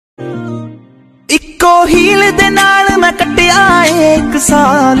Eco heal दे नाल मैं कटिया 1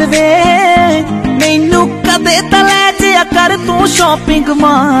 साल वे, मैनू कदे तले जिया कर तू शॉपिंग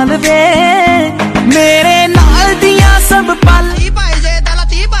माल वे, मेरे नाल दिया सब पल पाहिजे त्याला,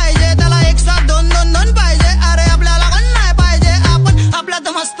 ती पाहिजे त्याला, 1 साथ 2 पाहिजे. अरे आपल्याला नाही पाहिजे, आपण आपल्यात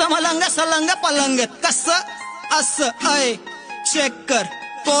मस्त मलंग सलंग पलंग. कसं असं अय चेक कर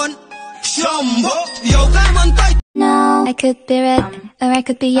कोण शंभो यो काय म्हणतोय. No, I could be red, or I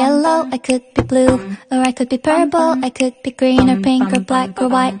could be yellow, I could be blue, or I could be purple, I could be green or pink or black or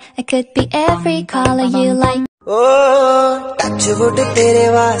white, I could be every color you like. O touch wood तेरे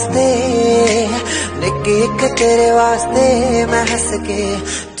वास्ते, निक एक तेरे वास्ते, मैं हंस के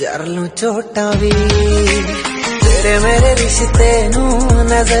जर लूं चोटा भी, तेरे मेरे रिश्ते नू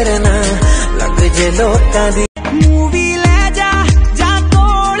नजर ना लग जे लोकां दी. मूवी ले जा जा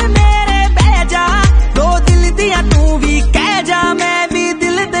कोल मेरे बह जा, दो दिल दिया तू भी कह जा, मैं भी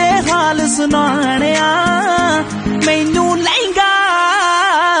दिल दे हाल सुनाने आ. मैनू लहंगा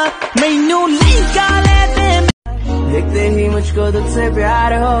ले दे, देखते ही मुझको तुझसे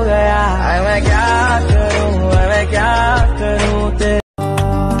प्यार हो गया. मैं क्या करूं ते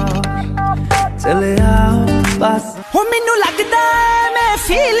चले आओ बस. हो मैनू लगदा मैं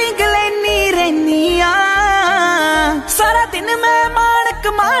फीलिंग लेनी रहनी आ, सारा दिन मैं माणक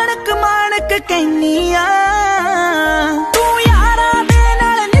कहनी आ. तू यारा दे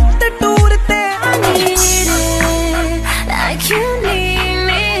नाल नित टूर ते Like you need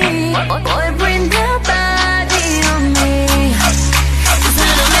me, boy bring that body on me.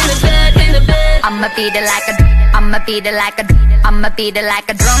 In the bed, I'ma beat it like a, I'ma beat it like a, I'ma beat it like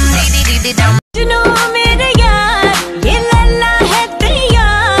a drum. Dee dum. You know मेरे यार ये लल्ला है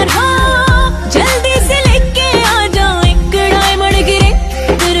तैयार हो, जल्दी से लेके आ जाओ एक डायमंड की रिंग,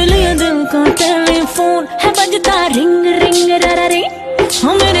 तेरे लिए दिल का टेलीफोन है बजता रिंग रिंग रा रे,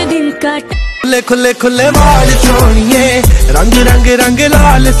 हो मेरे दिल का. खुले खुले वाल सोनिए, रंग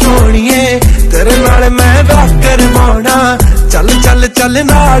लाल सोनिए, तेरे नाल मैं बाकर माना, चल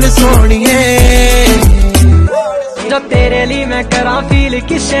नाल सोनिए. जो तेरे लिए मैं करा फील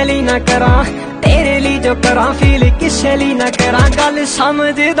किसे लिए ना करा, तेरे लिए जो करा फील किसे लिए ना करा. गल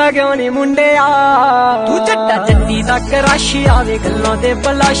समझदा क्यों नहीं मुंडिया, तू जट्टा जट्टी दा कराशी आवे गल्लां दे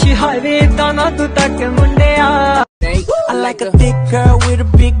बलाशी, हाईवे दा ना तू तक मुंडिया. I like a thick girl with a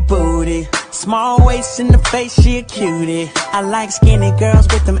big booty, small waist in the face, she a cutie. I like skinny girls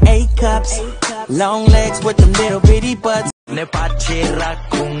with them A cups, long legs with them little bitty butts. ने पाछे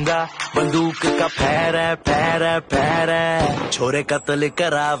रखूंगा बंदूक का पैर, छोरे कत्ल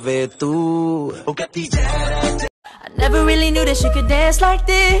करावे तू. I never really knew that she could dance like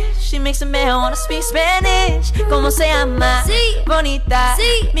this. She makes a man wanna speak Spanish. Como se llama? Sí. Bonita.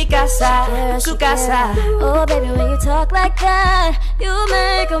 Sí. Mi casa. Yeah, su casa. Oh baby, when you talk like that, you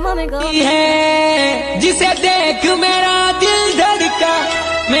make a woman go. है जिसे देख मेरा दिल धड़का,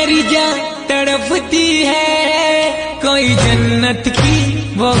 मेरी जान तड़पती है. कोई जन्नत की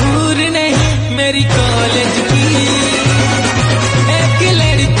बहूर नहीं, मेरी कॉलेज की एक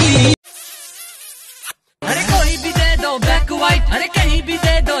लड़की. अरे कोई भी दे दो ब्लैक व्हाइट, अरे कहीं भी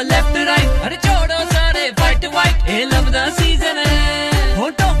दे दो लेफ्ट राइट, अरे छोड़ो सारे व्हाइट व्हाइट, ये लव दा सीजन है.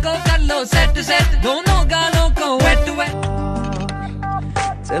 होठों को कर लो सेट, दोनों गालों को वेट वेट.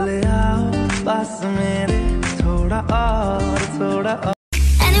 चले आओ बस मेरे थोड़ा और.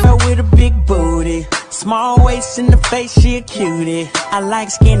 With a big booty, small waist in the face, she a cutie. I like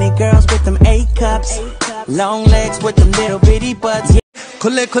skinny girls with them A cups, long legs with them little bitty butts.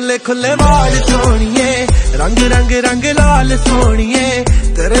 खुले वाल सोनिए, रंग लाल सोनिए,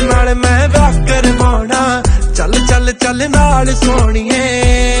 तेरे नाल मैं बाकर माना, चल नाल सोनिए.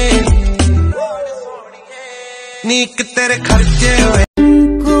 नीक तेरे खर्चे हुए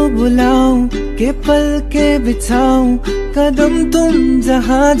को बुलाऊं के पल के बिछाऊं, कदम तुम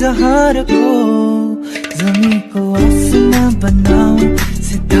जहाँ रखो, ज़मीं को आसमां बनाऊं,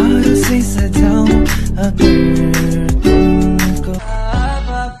 सितारों से सजाऊं, अगर तुमको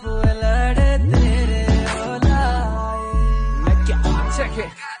बापू लड़े तेरे ओलाए. मैं क्या चखे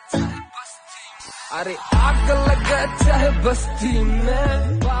अरे आग लगा चाहे बस्ती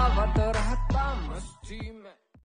में, बाबा तो रहता मस्त.